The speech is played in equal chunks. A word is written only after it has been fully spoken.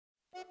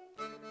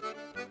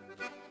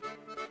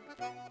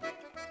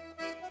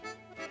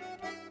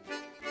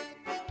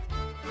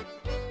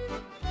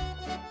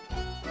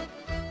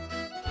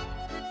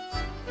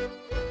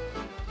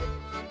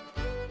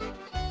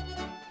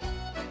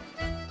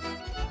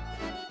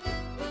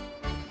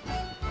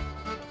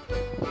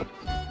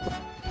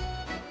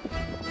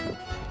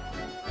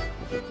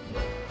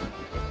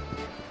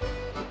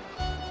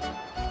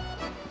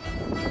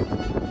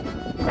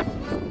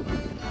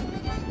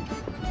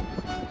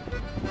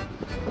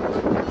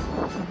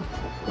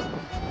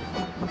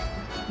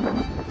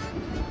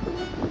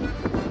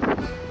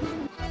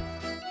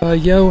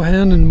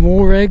Johan and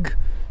Morag,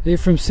 they're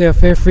from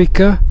South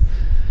Africa,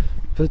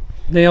 but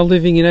now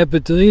living in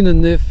Aberdeen,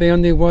 and they've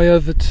found their way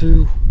over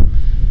to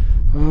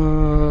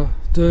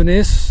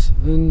Durness,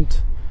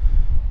 and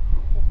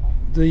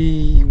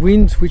the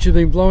wind, which has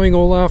been blowing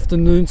all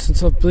afternoon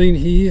since I've been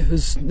here,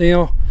 has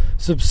now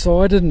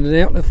subsided, and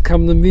out have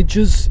come the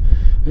midges,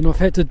 and I've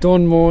had to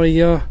don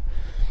my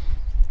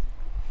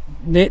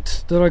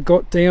net that I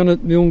got down at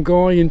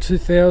Milngai in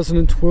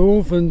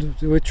 2012, and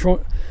we're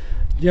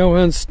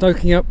Johan's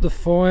stoking up the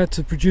fire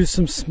to produce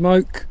some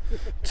smoke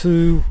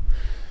to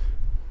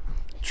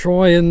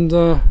try and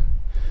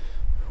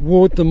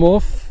ward them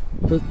off,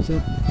 but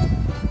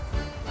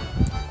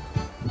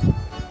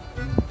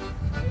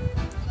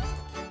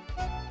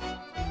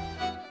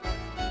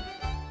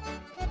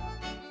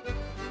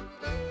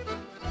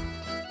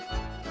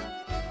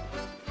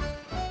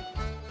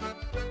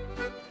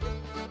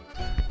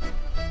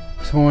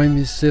time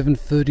is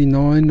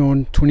 7:39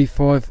 on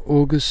 25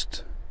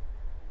 August.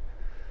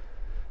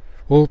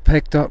 All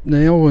packed up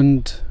now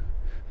and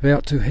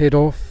about to head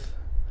off.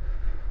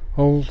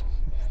 I'll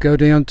go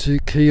down to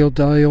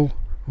Kearvaig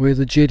where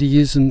the jetty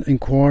is and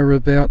inquire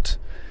about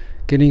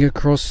getting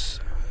across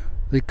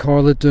the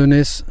Kearvaig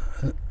Durness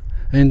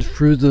and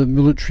through the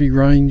military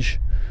range.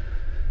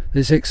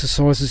 There's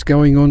exercises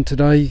going on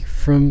today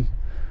from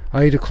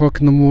 8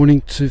 o'clock in the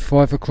morning to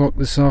 5 o'clock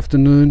this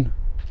afternoon,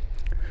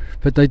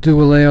 but they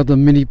do allow the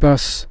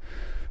minibus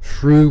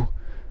through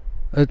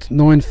at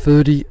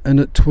 9:30 and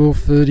at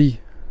 12:30.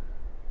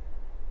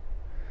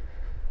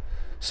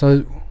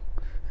 So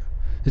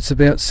it's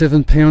about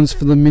 £7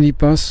 for the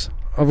minibus,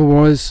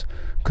 otherwise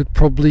could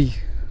probably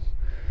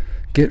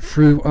get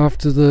through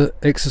after the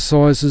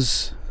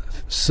exercises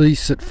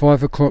cease at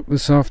 5 o'clock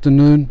this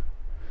afternoon.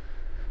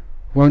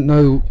 Won't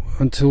know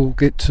until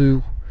get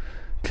to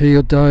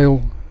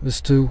Kearvaig as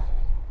to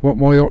what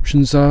my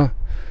options are.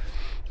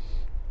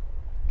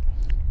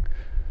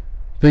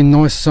 Been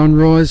nice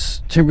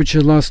sunrise.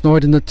 Temperature last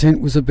night in the tent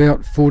was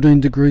about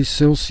 14 degrees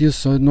Celsius,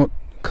 so not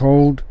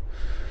cold.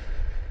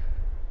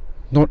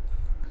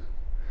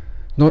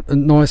 Not as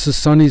nice as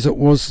sunny as it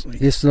was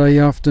yesterday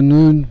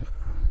afternoon.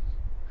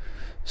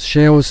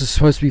 Showers are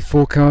supposed to be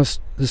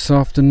forecast this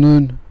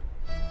afternoon.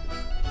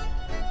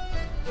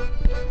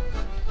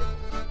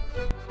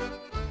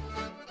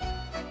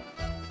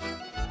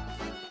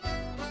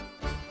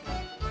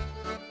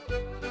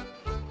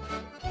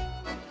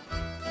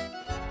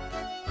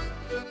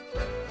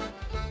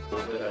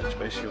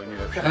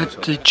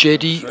 At the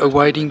jetty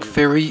awaiting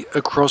ferry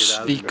across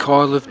the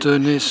Kearvaig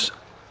Durness.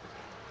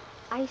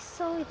 I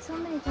saw it so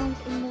many times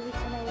in movies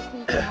and I was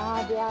thinking, they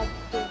are going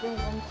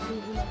to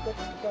be,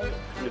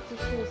 the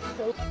tissue is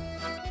so...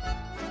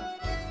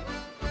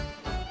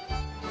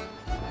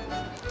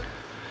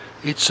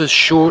 It's a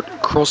short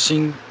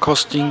crossing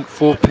costing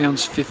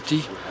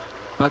 £4.50,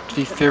 but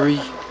the ferry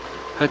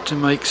had to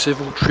make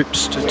several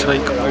trips to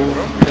take all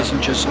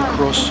passengers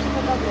across.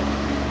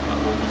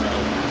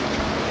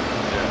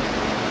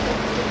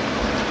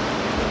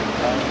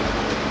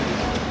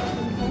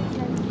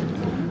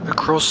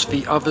 Across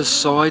the other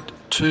side,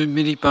 2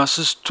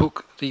 minibuses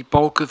took the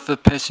bulk of the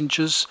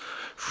passengers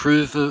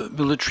through the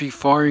military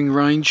firing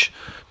range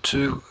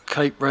to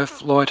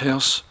Kearvaig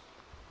lighthouse.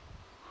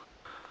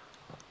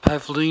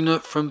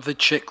 Pavlina from the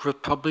Czech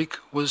Republic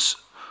was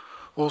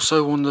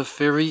also on the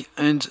ferry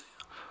and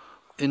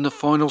in the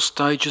final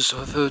stages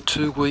of her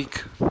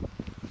 2-week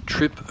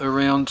trip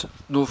around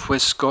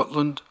northwest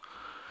Scotland.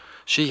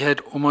 She had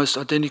almost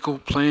identical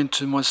plan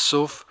to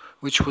myself,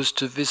 which was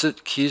to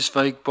visit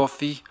Kearvaig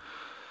bothy,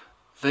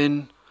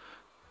 then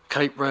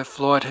Kearvaig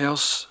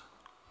lighthouse,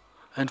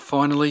 and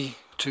finally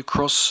to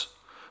cross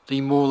the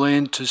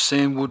moorland to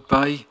Sandwood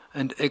Bay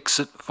and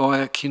exit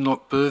via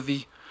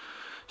Kinlochbervie.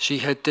 She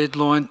had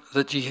deadline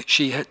that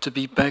she had to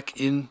be back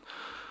in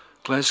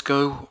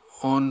Glasgow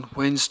on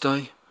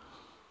Wednesday.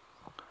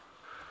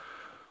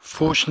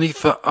 Fortunately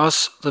for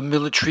us, the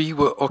military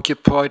were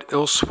occupied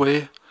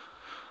elsewhere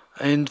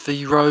and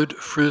the road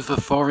through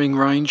the firing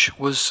range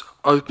was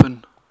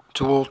open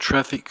to all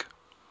traffic.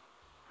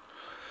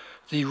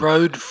 The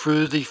road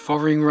through the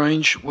firing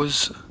range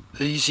was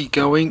easy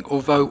going,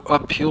 although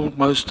uphill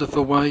most of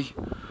the way.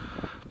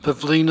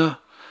 Pavlina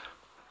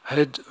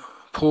had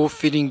poor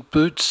fitting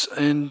boots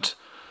and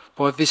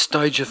by this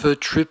stage of her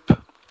trip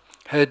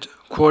had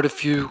quite a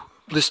few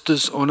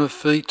blisters on her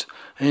feet,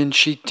 and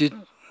she did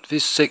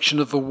this section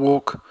of the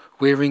walk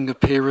wearing a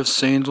pair of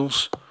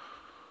sandals.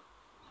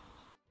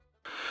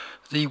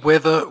 The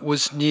weather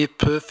was near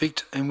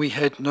perfect and we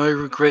had no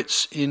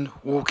regrets in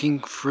walking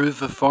through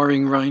the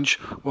firing range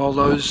while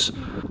those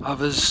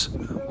others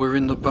were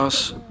in the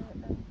bus.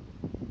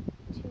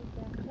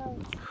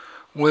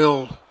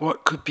 Well,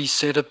 what could be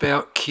said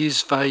about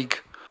Kearvaig?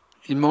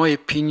 In my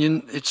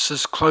opinion, it's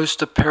as close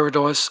to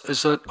paradise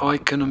as that I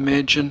can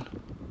imagine.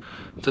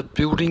 The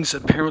building's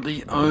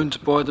apparently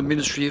owned by the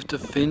Ministry of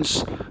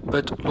Defence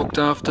but looked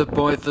after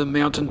by the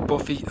Mountain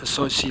Bothy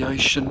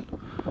Association.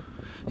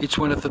 It's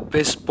one of the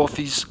best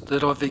bothies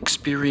that I've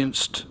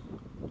experienced,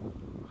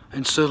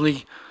 and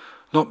certainly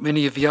Not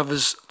many of the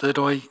others that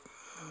I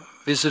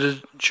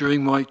visited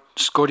during my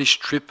Scottish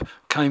trip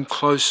came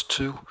close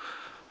to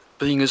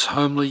being as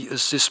homely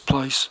as this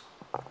place.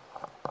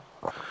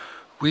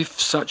 With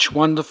such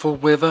wonderful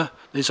weather,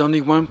 there's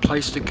only one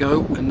place to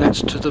go, and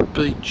that's to the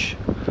beach.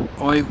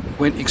 I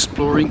went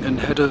exploring and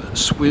had a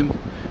swim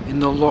in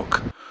the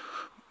loch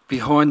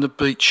behind the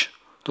beach.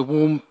 The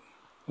warm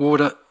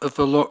water of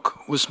the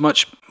loch was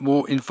much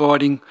more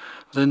inviting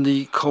than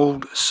the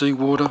cold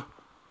seawater.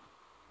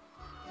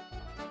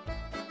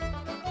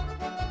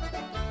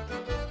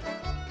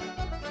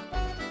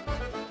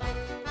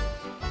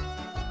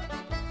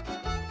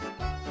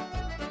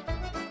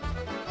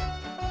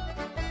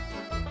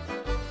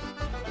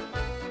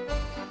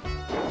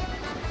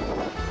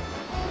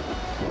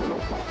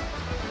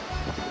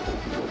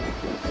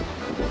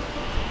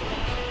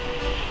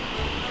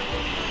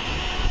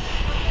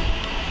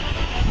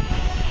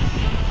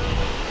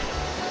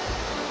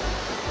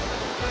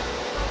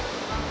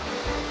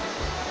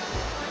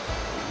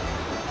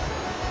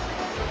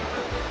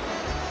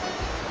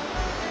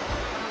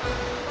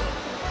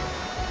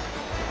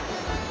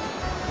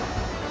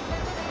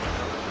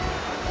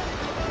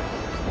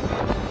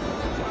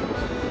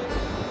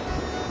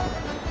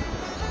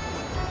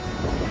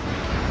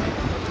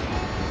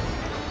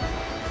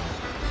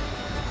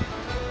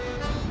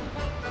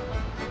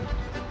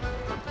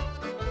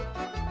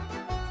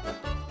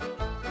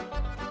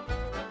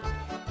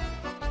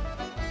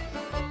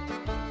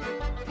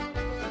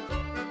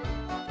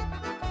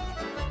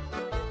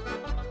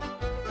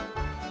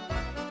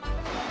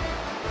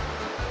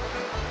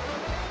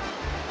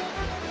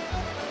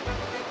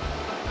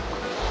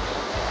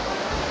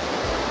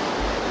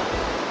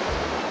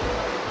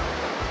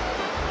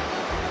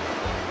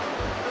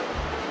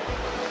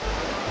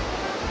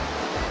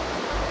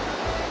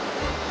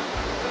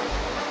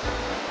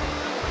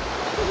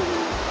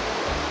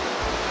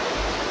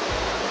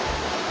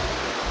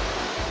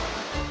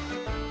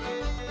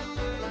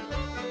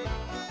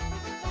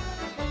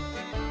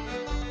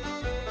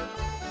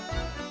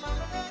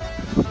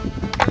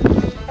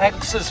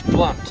 Axis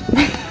blunt.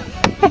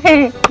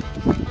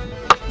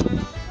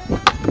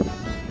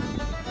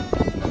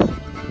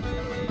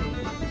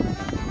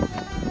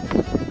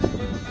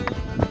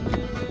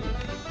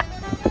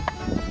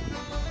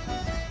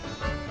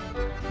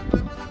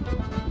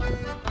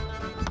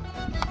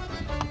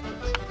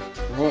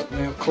 Right,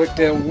 now collect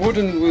our wood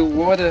and we'll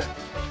light a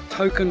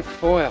token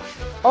fire.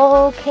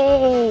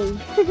 Okay.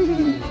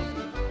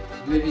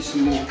 Maybe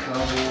some more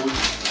cardboard.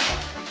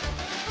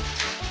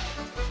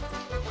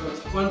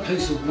 One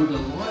piece of wood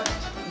alight.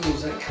 What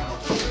was that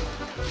cardboard?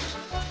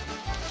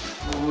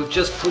 We'll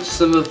just put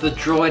some of the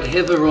dried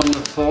heather on the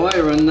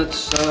fire and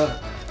that's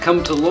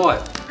come to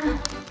life.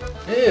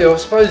 Yeah, I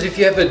suppose if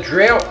you have a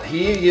drought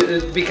here,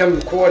 it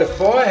becomes quite a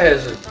fire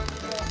hazard.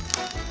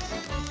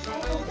 I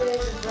hope there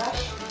is a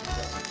brush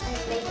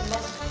and make a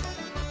mess.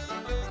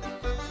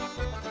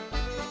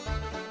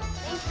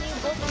 Thank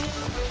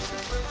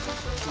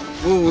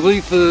you, We'll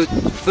leave the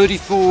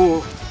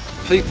 34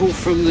 people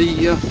from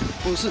the,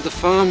 what was it, the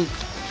farm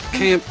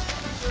camp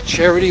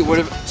charity,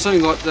 whatever,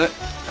 something like that.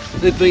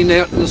 They've been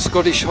out in the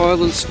Scottish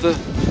Highlands for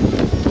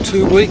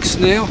 2 weeks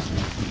now.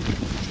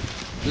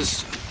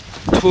 There's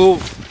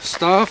 12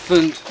 staff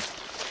and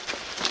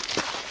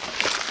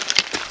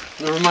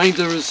the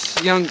remainder is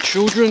young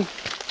children.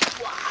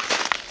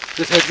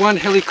 They've had one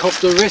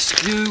helicopter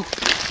rescue.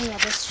 Yeah,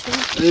 that's true.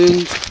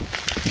 And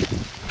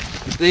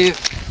their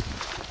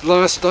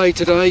last day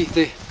today,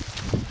 they're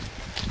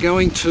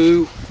going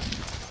to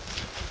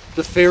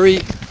the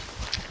ferry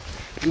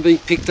and being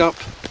picked up.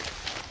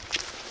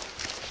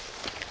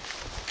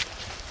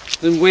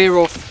 Then we're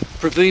off,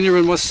 Pravina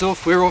and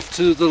myself, we're off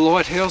to the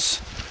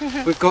lighthouse.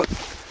 We've got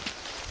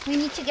We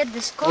need to get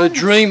this a going.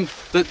 dream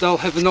that they'll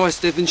have a nice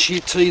Devonshire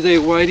tea there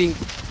waiting,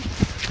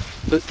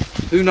 but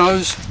who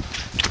knows.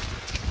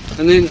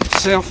 And then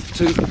south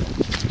to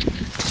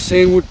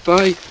Sandwood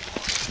Bay,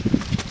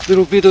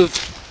 little bit of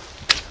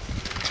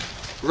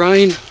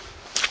rain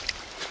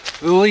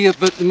earlier,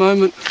 but at the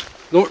moment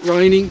not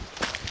raining.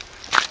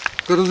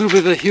 Got a little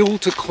bit of a hill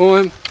to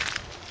climb,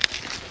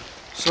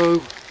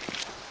 so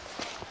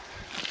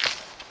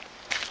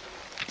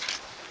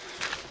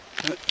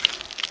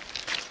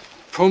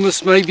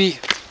promise maybe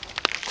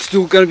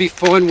still going to be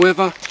fine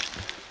weather.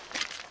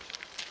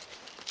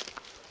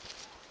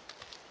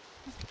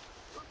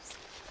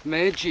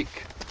 Magic.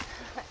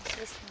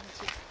 This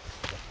magic.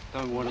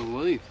 Don't want to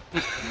leave.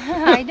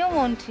 I don't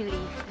want to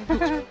leave.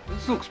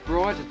 This looks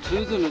brighter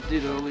too than it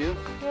did earlier.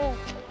 Yeah.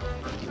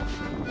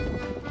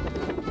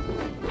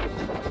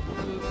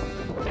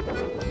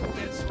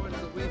 That side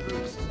of the weather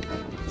is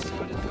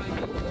decided maybe.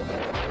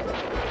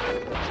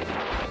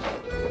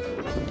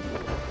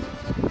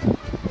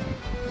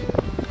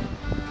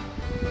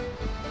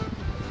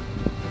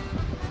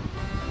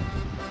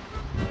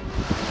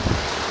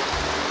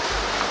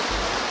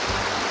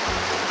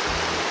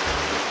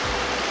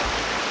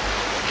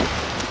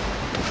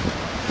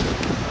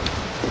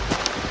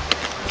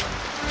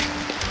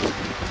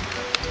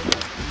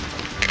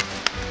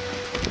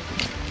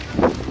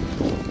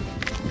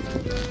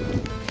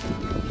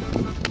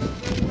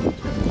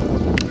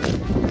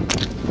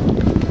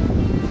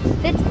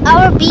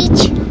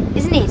 beach,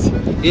 isn't it?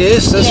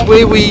 Yes, that's Yeah.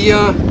 where we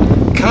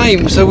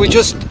came. So we're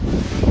just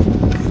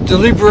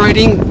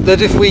deliberating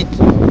that if we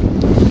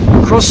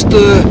crossed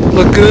the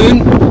lagoon,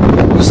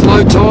 it was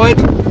low tide,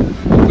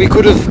 we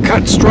could have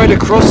cut straight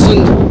across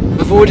and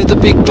avoided the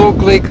big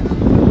dog leg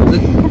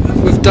that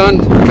we've done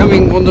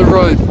coming on the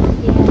road. Yeah.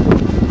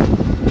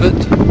 But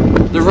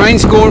the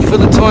rain's gone for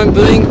the time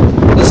being,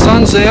 the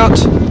sun's out,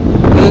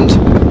 and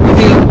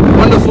having a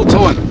wonderful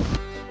time.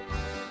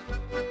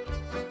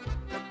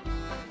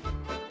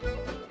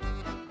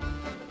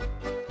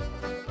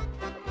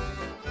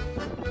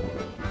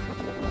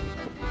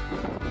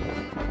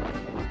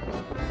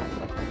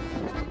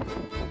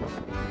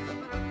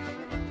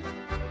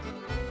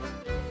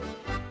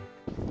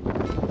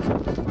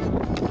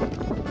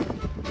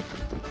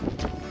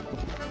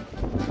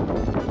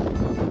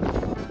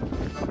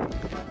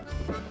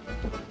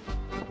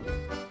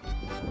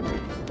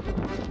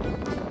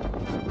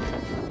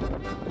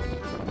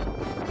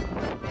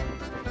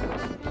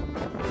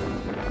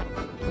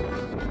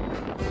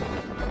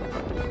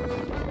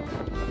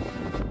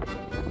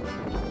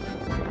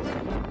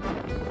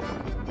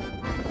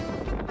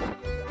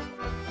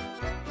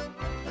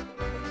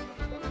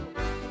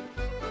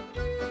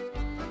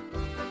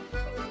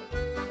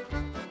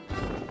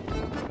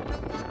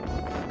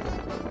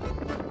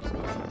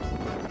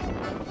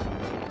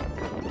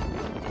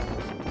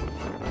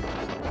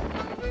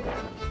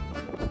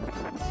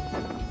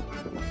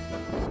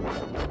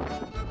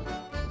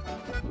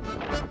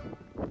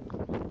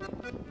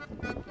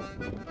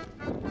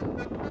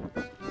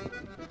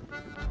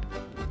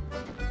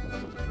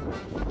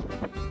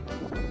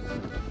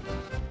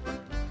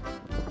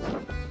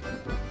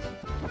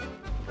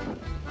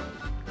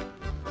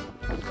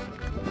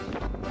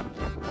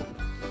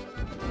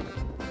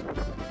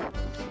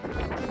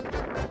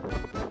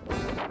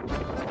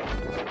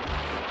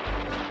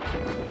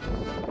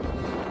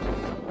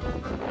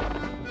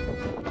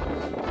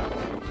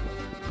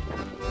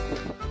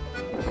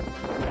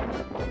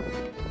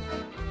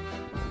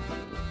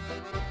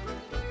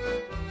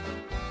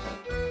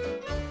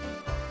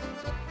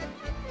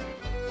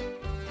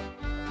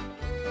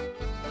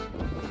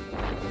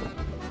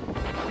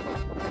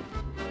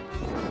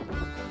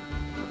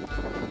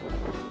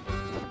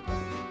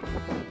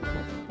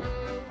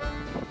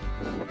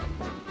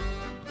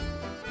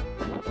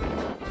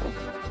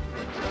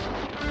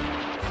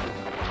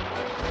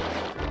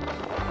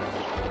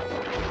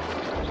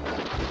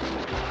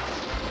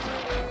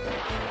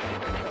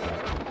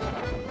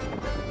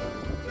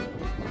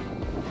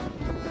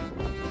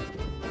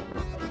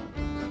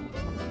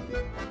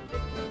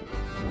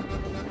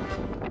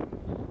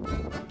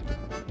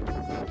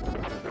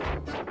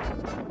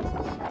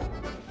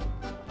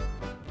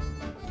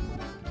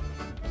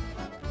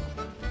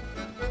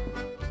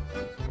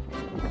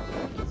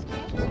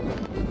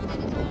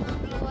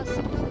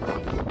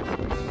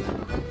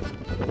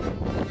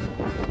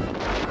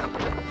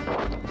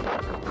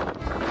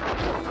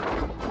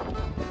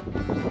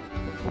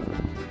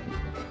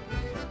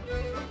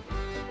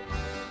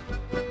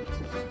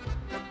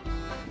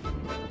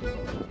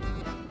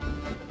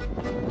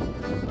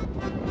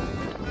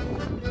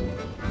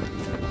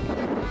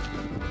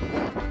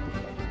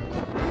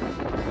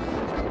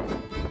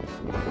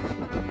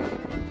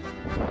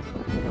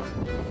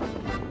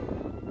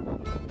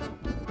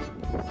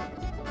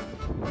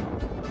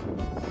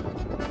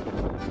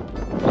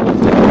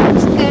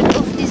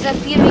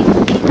 Disappearing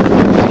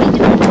in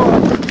the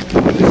water.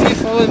 If you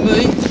follow me,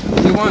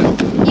 you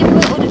won't. Yeah,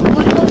 but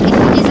what about if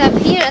you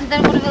disappear and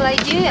then what will I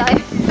do?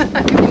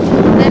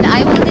 Then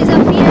I will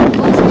disappear.